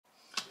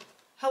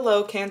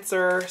Hello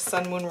Cancer,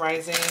 Sun, Moon,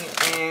 Rising,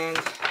 and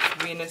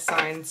Venus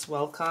signs.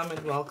 Welcome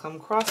and welcome,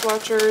 cross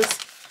watchers.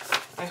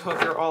 I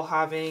hope you're all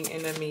having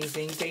an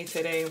amazing day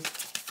today.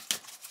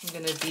 I'm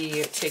going to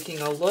be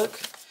taking a look,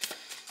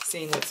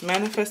 seeing what's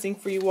manifesting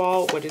for you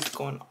all, what is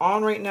going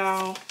on right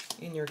now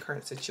in your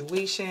current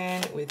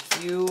situation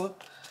with you,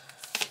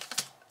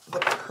 the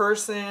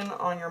person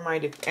on your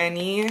mind, if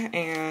any,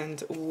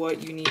 and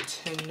what you need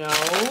to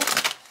know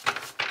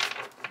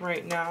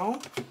right now.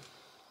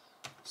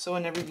 So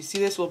whenever you see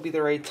this will be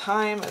the right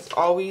time. As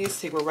always,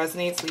 take what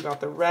resonates, leave out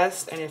the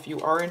rest. And if you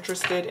are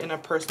interested in a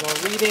personal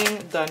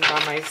reading done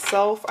by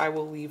myself, I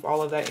will leave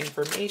all of that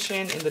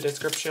information in the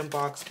description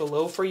box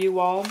below for you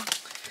all.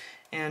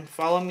 And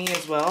follow me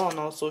as well on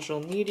all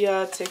social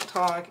media,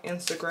 TikTok,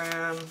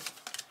 Instagram.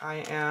 I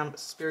am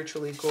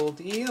Spiritually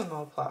Goldie on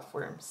all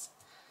platforms.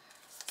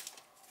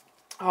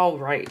 All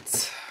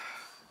right.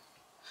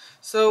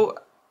 So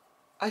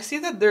I see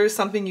that there's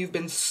something you've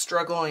been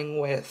struggling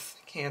with,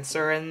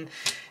 Cancer, and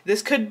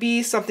this could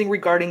be something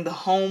regarding the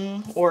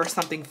home or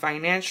something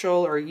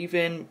financial, or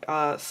even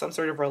some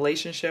sort of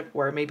relationship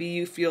where maybe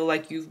you feel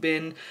like you've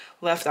been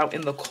left out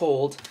in the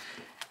cold.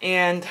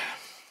 And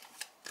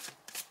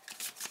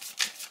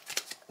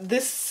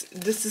this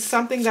is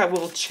something that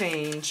will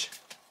change.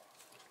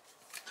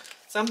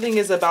 Something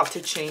is about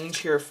to change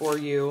here for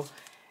you.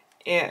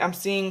 And I'm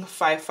seeing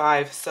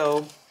 5-5,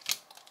 so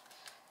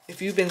if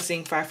you've been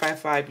seeing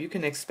 5-5-5, you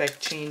can expect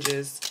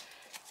changes.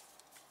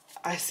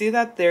 I see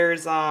that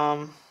there's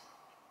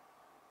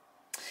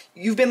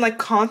you've been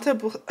like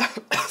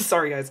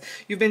sorry guys,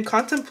 you've been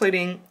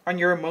contemplating on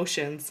your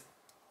emotions,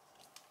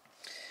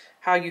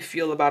 how you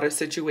feel about a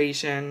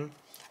situation,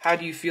 how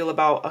do you feel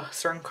about a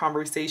certain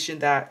conversation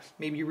that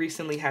maybe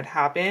recently had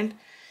happened.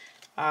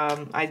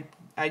 I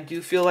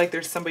do feel like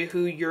there's somebody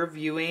who you're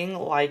viewing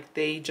like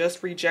they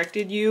just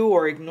rejected you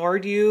or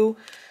ignored you,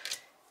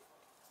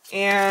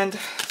 and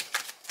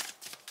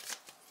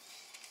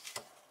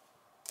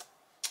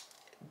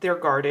they're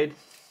guarded.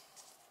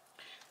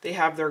 They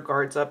have their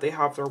guards up, they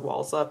have their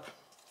walls up,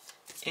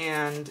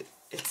 and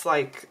it's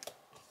like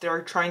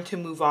they're trying to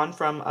move on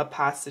from a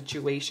past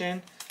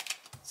situation,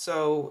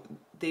 so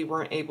they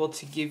weren't able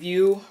to give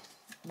you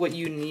what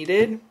you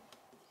needed.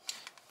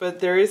 But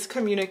there is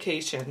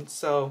communication,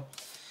 so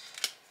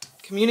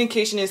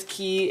communication is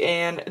key,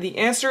 and the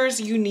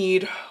answers you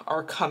need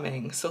are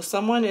coming. So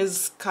someone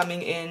is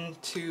coming in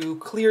to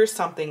clear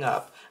something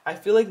up. I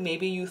feel like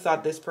maybe you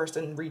thought this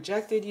person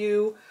rejected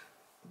you,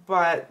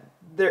 but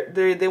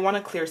they want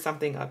to clear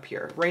something up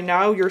here. Right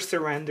now, you're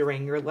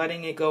surrendering, you're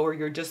letting it go, or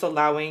you're just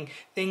allowing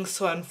things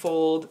to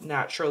unfold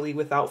naturally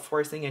without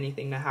forcing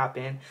anything to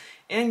happen.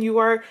 And you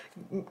are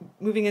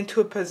moving into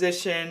a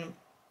position,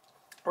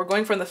 we're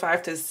going from the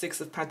 5 to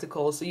 6 of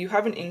Pentacles, so you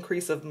have an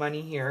increase of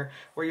money here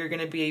where you're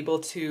going to be able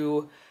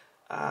to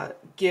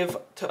give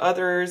to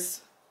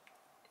others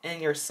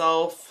and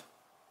yourself.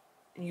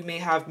 You may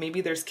have,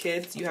 maybe there's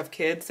kids, you have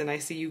kids, and I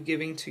see you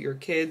giving to your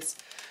kids.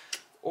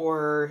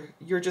 Or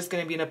you're just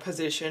going to be in a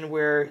position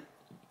where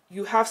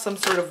you have some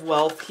sort of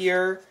wealth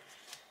here.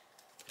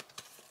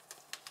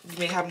 You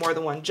may have more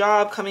than one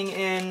job coming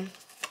in,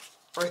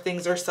 or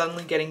things are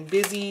suddenly getting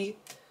busy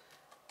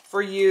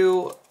for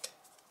you.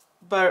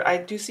 But I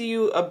do see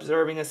you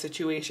observing a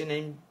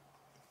situation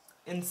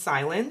in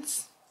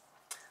silence,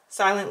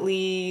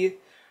 silently,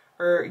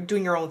 or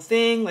doing your own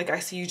thing. Like I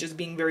see you just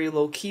being very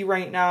low key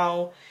right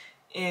now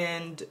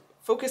and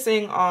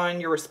focusing on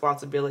your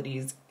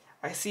responsibilities.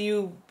 I see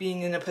you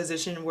being in a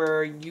position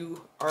where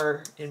you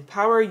are in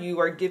power, you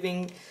are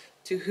giving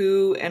to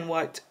who and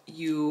what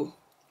you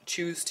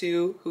choose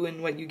to, who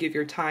and what you give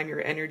your time,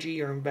 your energy,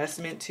 your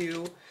investment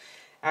to.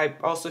 I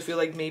also feel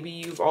like maybe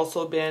you've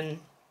also been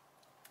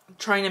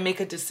trying to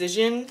make a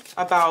decision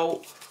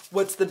about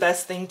what's the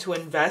best thing to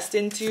invest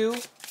into.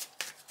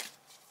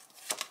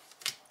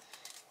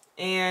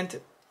 And,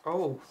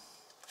 oh,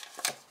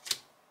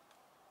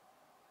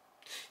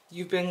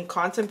 you've been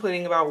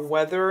contemplating about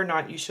whether or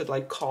not you should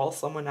like call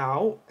someone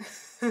out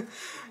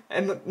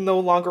and no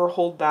longer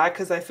hold back,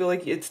 because I feel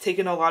like it's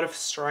taken a lot of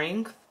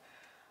strength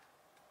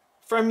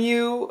from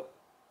you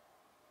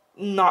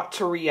not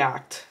to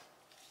react.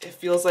 It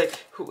feels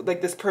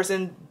like this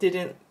person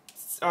didn't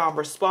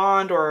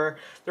respond, or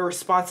the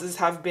responses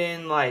have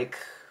been like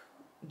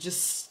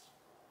just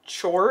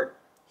short,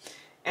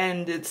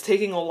 and it's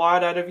taking a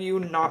lot out of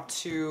you not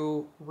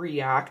to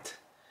react.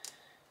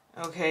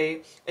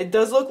 Okay, it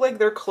does look like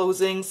they're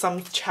closing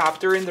some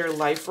chapter in their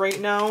life right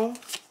now.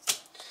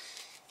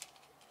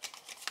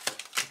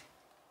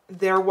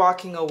 They're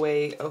walking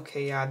away.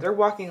 Okay, yeah, they're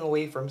walking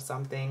away from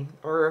something,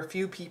 or a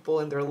few people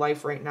in their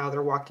life right now,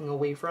 they're walking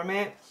away from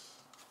it.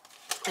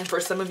 And for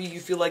some of you, you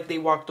feel like they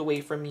walked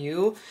away from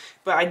you.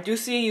 But I do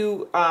see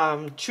you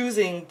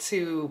choosing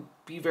to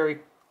be very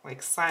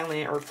like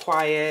silent or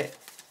quiet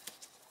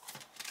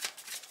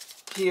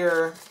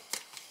here.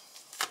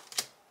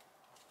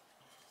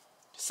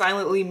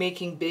 Silently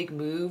making big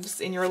moves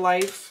in your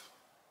life.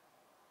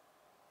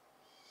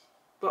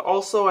 But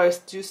also I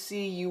do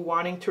see you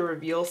wanting to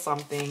reveal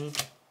something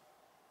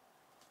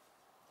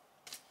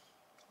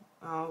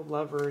Oh,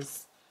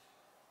 Lovers.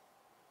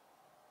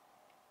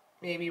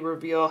 Maybe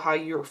reveal how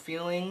you're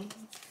feeling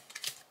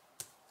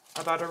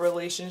about a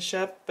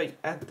relationship, but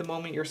at the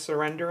moment you're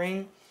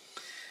surrendering.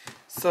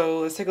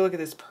 So let's take a look at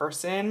this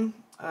person.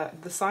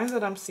 The signs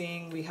that I'm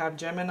seeing, we have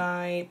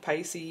Gemini,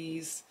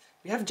 Pisces.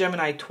 We have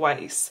Gemini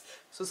twice.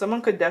 So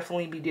someone could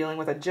definitely be dealing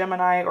with a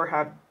Gemini, or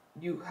have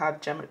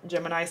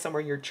Gemini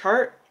somewhere in your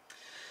chart.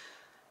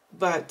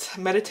 But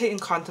meditate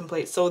and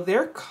contemplate. So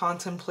they're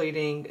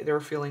contemplating their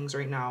feelings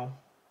right now.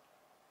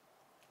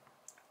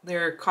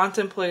 They're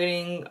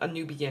contemplating a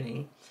new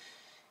beginning.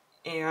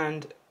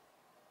 And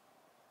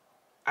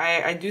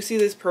I do see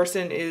this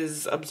person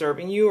is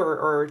observing you,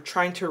 or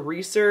trying to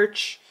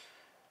research,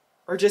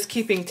 or just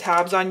keeping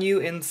tabs on you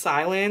in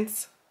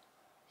silence.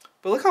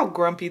 But look how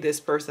grumpy this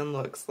person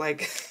looks.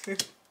 Like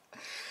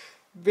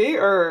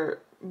they're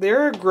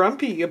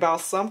grumpy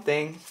about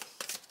something.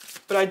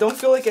 But I don't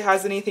feel like it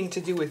has anything to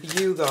do with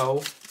you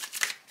though.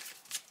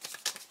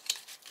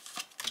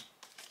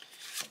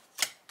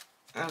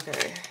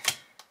 Okay.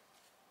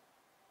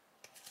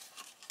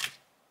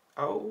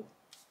 Oh.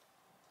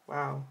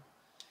 Wow.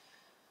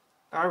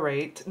 All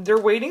right. They're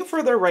waiting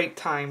for the right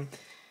time.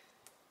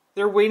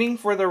 They're waiting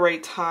for the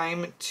right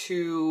time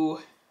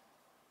to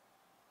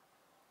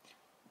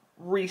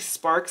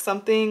re-spark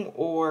something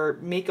or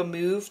make a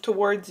move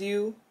towards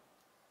you.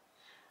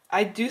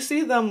 I do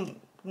see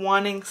them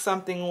wanting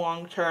something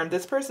long term.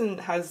 This person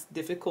has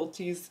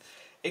difficulties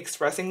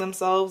expressing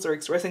themselves or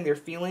expressing their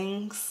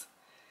feelings.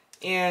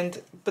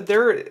 But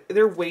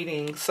they're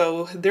waiting.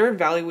 So they're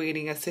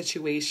evaluating a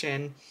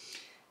situation,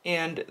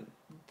 and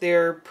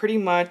they're pretty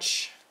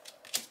much,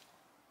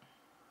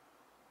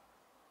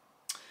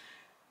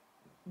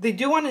 they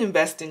do want to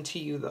invest into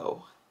you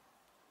though.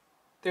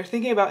 They're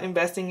thinking about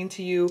investing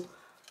into you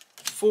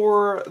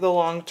for the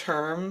long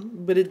term,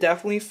 but it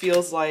definitely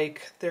feels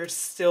like there's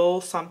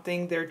still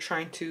something they're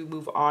trying to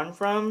move on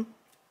from.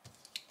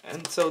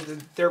 And so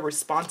their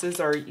responses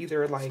are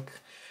either like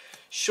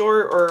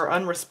short or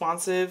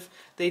unresponsive.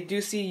 They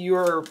do see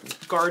you're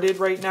guarded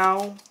right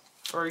now,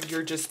 or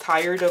you're just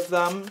tired of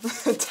them,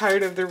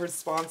 tired of their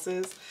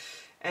responses.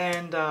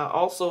 And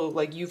also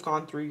like you've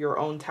gone through your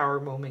own tower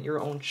moment, your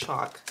own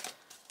shock.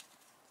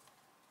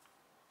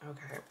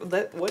 Okay,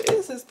 what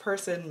is this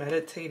person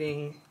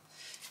meditating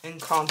and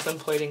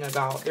contemplating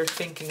about? They're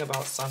thinking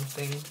about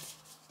something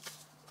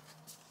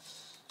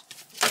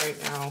right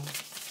now.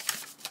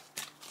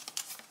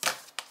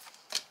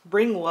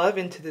 Bring love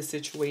into the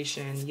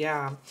situation.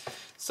 Yeah.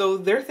 So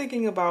they're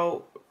thinking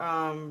about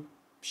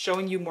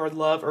showing you more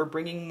love, or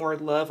bringing more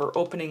love, or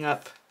opening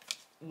up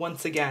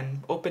once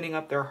again, opening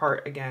up their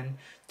heart again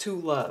to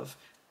love.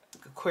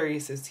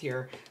 Aquarius is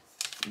here.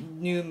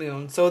 New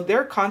moon. So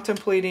they're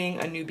contemplating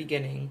a new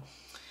beginning.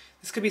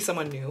 This could be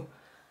someone new.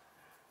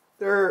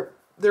 They're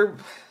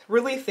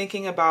really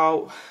thinking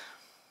about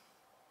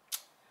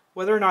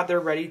whether or not they're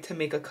ready to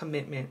make a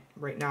commitment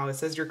right now. It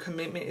says your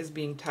commitment is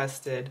being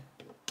tested.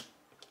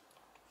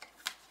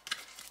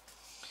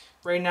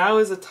 Right now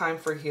is a time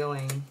for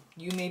healing.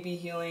 You may be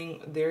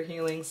healing, they're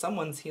healing,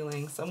 someone's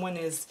healing. Someone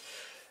is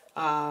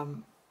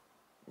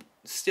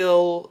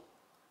still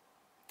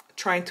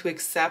trying to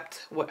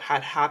accept what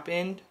had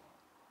happened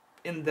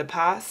in the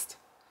past.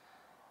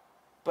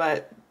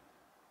 But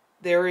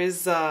there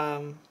is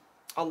a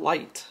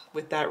light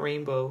with that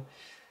rainbow.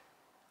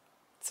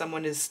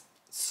 Someone is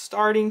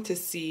starting to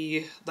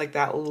see like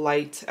that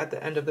light at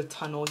the end of the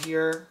tunnel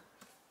here.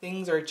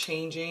 Things are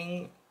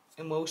changing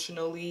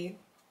emotionally.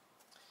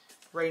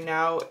 Right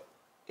now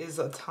is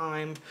a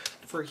time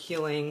for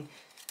healing.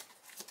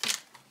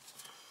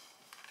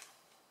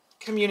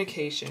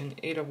 Communication,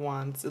 8 of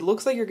Wands. It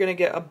looks like you're going to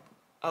get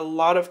a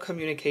lot of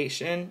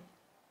communication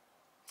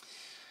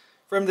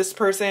from this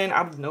person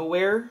out of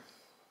nowhere.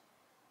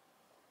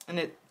 And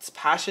it's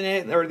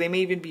passionate, or they may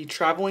even be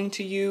traveling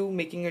to you,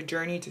 making a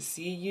journey to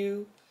see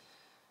you.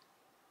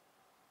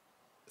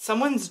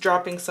 Someone's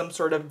dropping some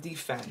sort of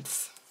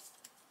defense.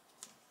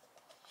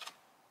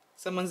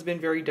 Someone's been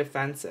very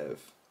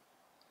defensive.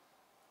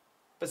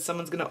 But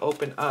someone's going to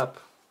open up.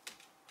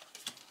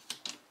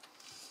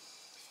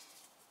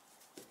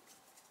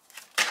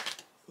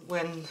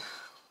 When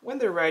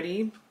they're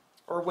ready,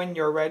 or when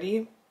you're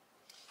ready,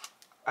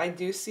 I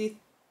do see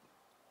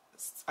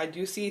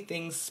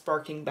things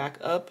sparking back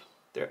up.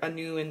 There's a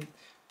new and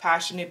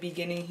passionate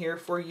beginning here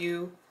for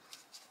you.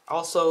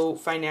 Also,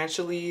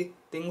 financially,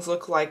 things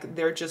look like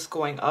they're just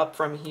going up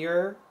from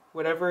here.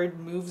 Whatever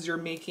moves you're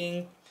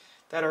making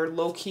that are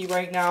low-key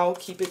right now,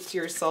 keep it to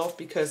yourself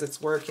because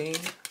it's working.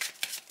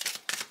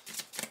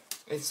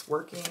 It's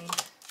working.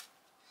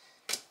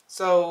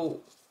 So,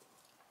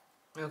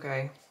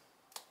 okay.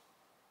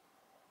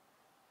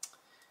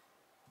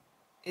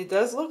 It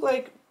does look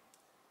like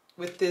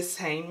with this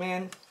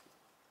Hangman,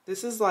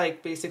 this is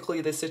like basically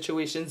the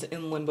situation's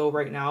in limbo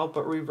right now,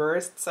 but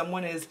reversed,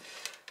 someone is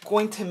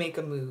going to make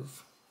a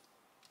move.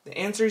 The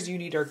answers you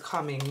need are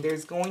coming.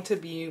 There's going to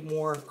be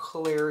more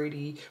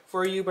clarity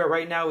for you, but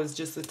right now is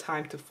just the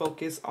time to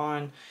focus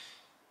on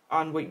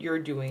what you're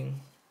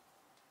doing.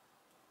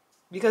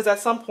 Because at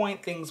some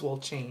point things will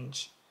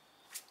change.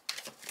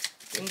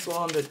 Things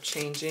will end up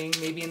changing.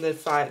 Maybe in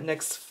the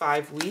next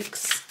 5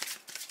 weeks,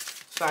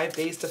 5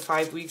 days to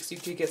 5 weeks, you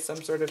could get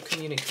some sort of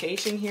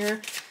communication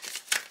here.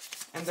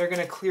 And they're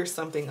going to clear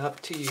something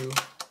up to you.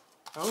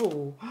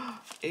 Oh,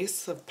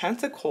 Ace of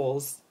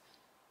Pentacles.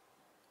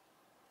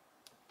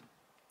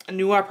 A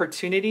new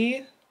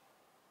opportunity.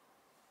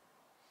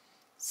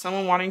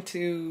 Someone wanting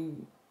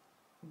to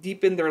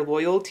deepen their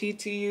loyalty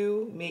to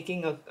you,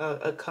 making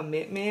a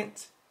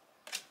commitment.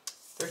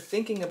 They're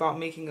thinking about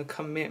making a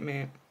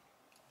commitment.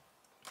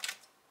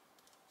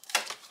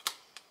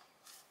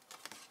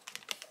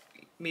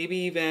 Maybe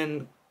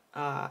even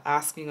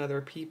asking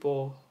other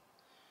people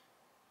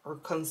or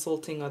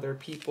consulting other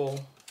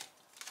people.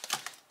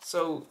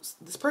 So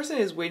this person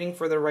is waiting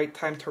for the right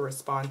time to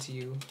respond to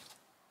you.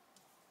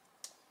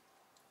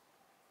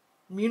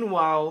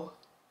 Meanwhile,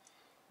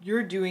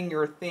 you're doing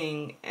your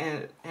thing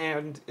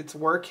and it's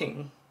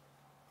working.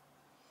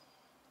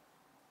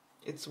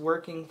 It's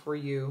working for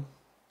you.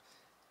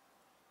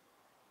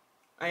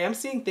 I am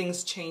seeing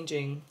things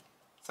changing.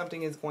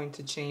 Something is going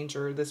to change,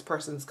 or this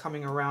person's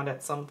coming around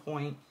at some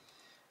point.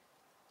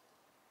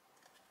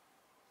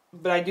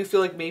 But I do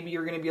feel like maybe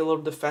you're going to be a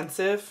little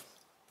defensive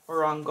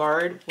or on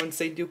guard once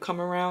they do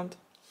come around.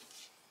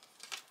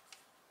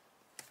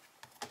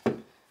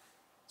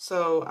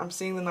 So I'm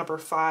seeing the number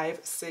 5,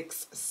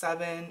 6,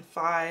 7,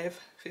 5.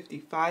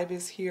 55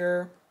 is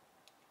here.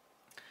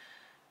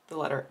 The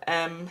letter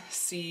M,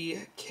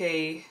 C,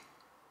 K,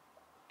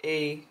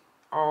 A,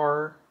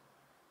 R,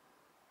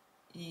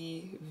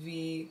 E,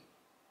 V,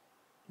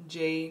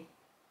 J,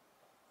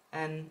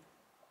 N,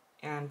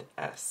 and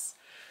S.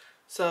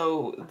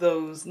 So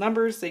those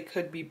numbers, they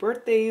could be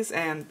birthdays,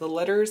 and the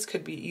letters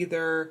could be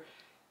either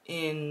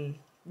in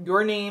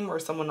your name or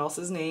someone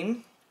else's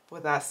name.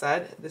 With that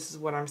said, this is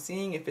what I'm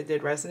seeing. If it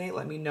did resonate,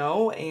 let me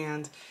know.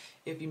 And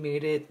if you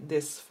made it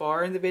this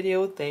far in the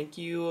video, thank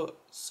you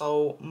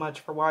so much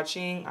for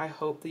watching. I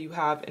hope that you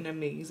have an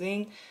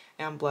amazing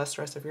and blessed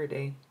rest of your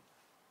day.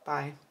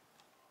 Bye.